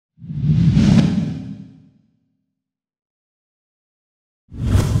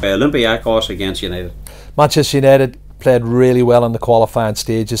Olympiacos against United. Manchester United played really well in the qualifying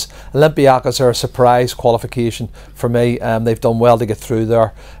stages. Olympiacos are a surprise qualification for me. They've done well to get through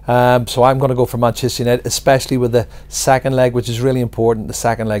there. So I'm going to go for Manchester United, especially with the second leg, which is really important. The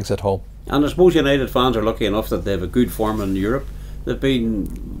second leg's at home. And I suppose United fans are lucky enough that they have a good form in Europe. They've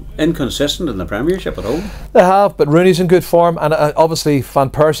been inconsistent in the Premiership at home. They have, but Rooney's in good form, and obviously Van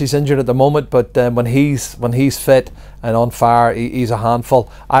Persie's injured at the moment. But when he's fit and on fire, he's a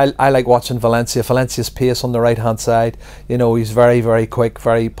handful. I like watching Valencia. Valencia's pace on the right hand side. You know, he's very, very quick,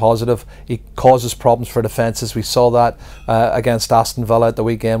 very positive. He causes problems for defences. We saw that against Aston Villa at the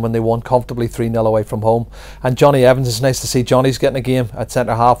weekend when they won comfortably 3-0 away from home. And Johnny Evans, it's nice to see Johnny's getting a game at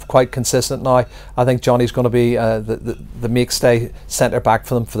centre half, quite consistent now. I think Johnny's going to be the mainstay centre back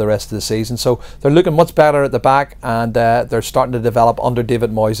for them for the rest of the season. So they're looking much better at the back, and they're starting to develop under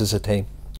David Moyes as a team.